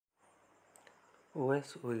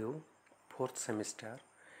OSOU 4th semester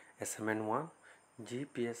Assignment 1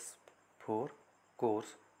 GPS-04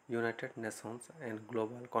 course United Nations and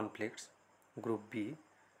Global Conflicts Group B.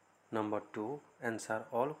 Number 2, answer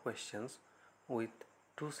all questions with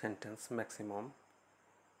 2 sentence maximum.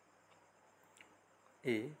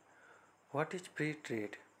 A. What is free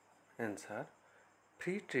trade? Answer.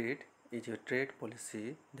 Free trade is a trade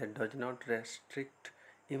policy that does not restrict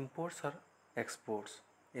imports or exports.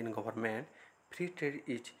 In government, free trade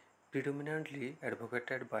is predominantly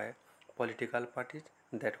advocated by political parties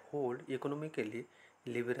that hold economically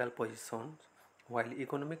liberal positions, while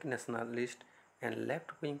economic nationalist and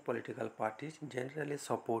left-wing political parties generally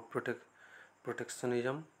support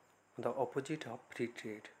protectionism, the opposite of free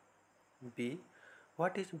trade. B.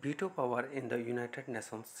 What is veto power in the United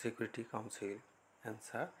Nations Security Council?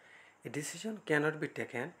 Answer. A decision cannot be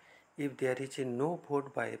taken if there is a no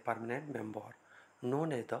vote by a permanent member,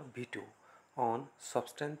 known as the veto, on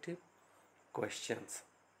substantive questions.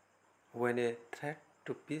 When a threat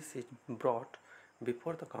to peace is brought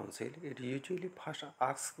before the Council, it usually first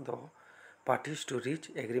asks the parties to reach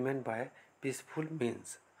agreement by peaceful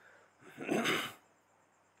means.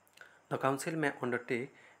 The Council may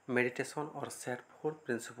undertake meditation or set forth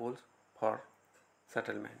principles for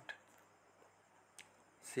settlement.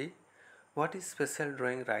 C. What is special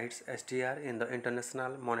drawing rights (SDR) in the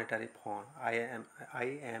International Monetary Fund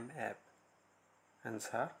 (IMF)?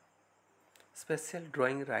 Answer. Special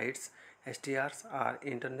drawing rights (SDRs) are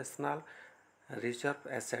international reserve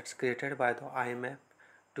assets created by the IMF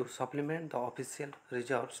to supplement the official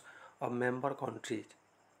reserves of member countries.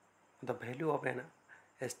 The value of an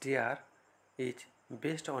SDR is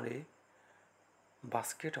based on a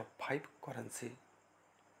basket of 5 currency.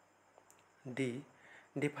 D.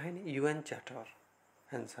 Define UN Charter.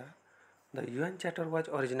 Answer. The UN Charter was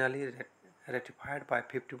originally ratified by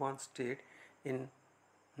 51 states in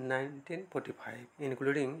 1945,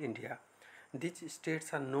 including India. These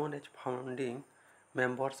states are known as founding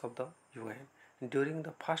members of the UN. During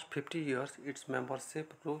the first 50 years, its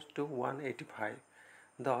membership rose to 185,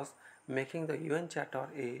 thus making the UN Charter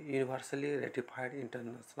a universally ratified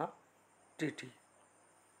international treaty.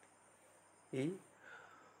 E.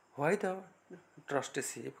 Why the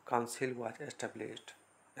Trusteeship Council was established?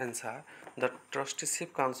 Answer. The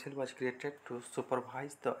Trusteeship Council was created to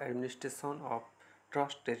supervise the administration of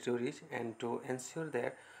trust territories and to ensure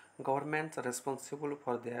that governments responsible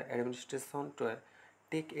for their administration to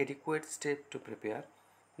take adequate steps to prepare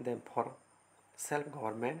them for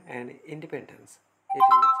self-government and independence. It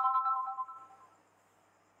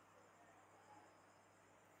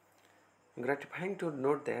is gratifying to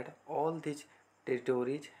note that all these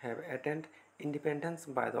territories have attained independence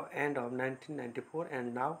by the end of 1994,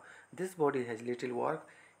 and now this body has little work.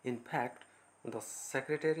 In fact, the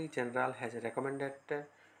Secretary General has recommended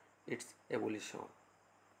its abolition.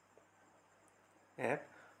 F.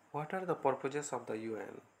 What are the purposes of the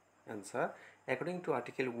UN? Answer. According to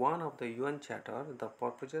Article 1 of the UN Charter, the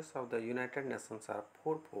purposes of the United Nations are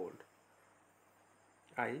fourfold.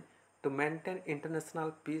 I. To maintain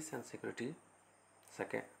international peace and security.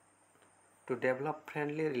 Second, to develop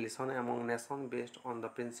friendly relations among nations based on the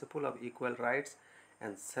principle of equal rights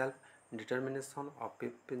and self-determination of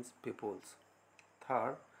peoples.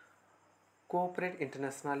 Third, cooperate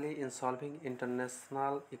internationally in solving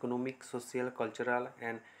international economic, social, cultural,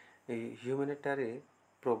 and humanitarian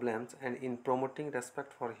problems and in promoting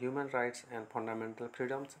respect for human rights and fundamental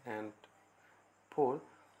freedoms. And fourth,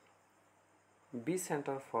 be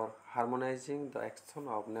center for harmonizing the action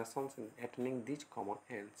of nations in attaining these common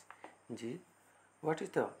ends. G. What is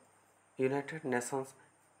the United Nations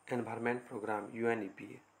Environment Program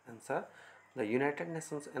 (UNEP)? Answer. The United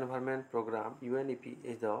Nations Environment Program (UNEP)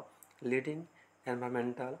 is the leading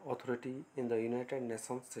environmental authority in the United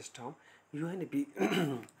Nations system. UNEP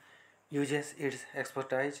uses its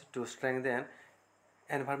expertise to strengthen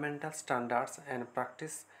environmental standards and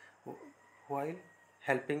practice while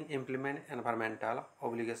helping implement environmental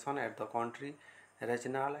obligations at the country,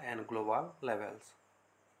 regional, and global levels.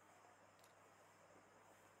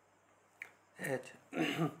 H.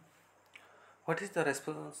 What is the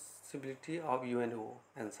responsibility of UNO?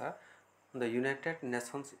 Answer. The United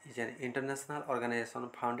Nations is an international organization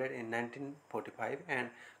founded in 1945 and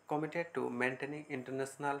committed to maintaining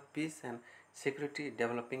international peace and security,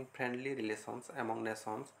 developing friendly relations among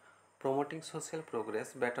nations, promoting social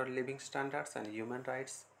progress, better living standards, and human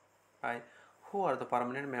rights. I. Who are the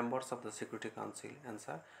permanent members of the Security Council?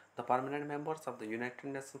 Answer. The permanent members of the United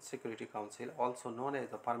Nations Security Council, also known as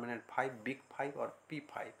the Permanent Five, Big Five or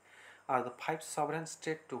P5, are the 5 sovereign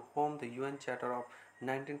states to whom the UN Charter of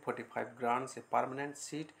 1945 grants a permanent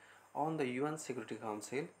seat on the UN Security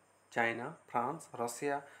Council: China, France,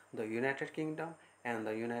 Russia, the United Kingdom, and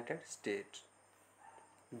the United States.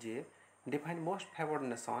 J. Define most favored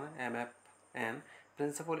nation (MFN)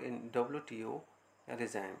 principle in WTO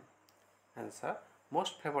regime. Answer: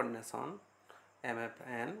 most favored nation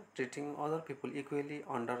 (MFN) treating other people equally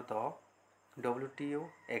under the WTO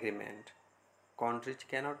agreement. Countries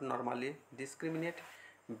cannot normally discriminate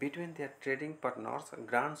between their trading partners,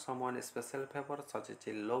 grant someone a special favor such as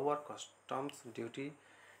a lower customs duty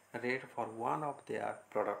rate for one of their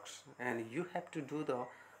products, and you have to do the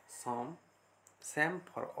same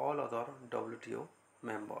for all other WTO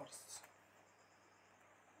members.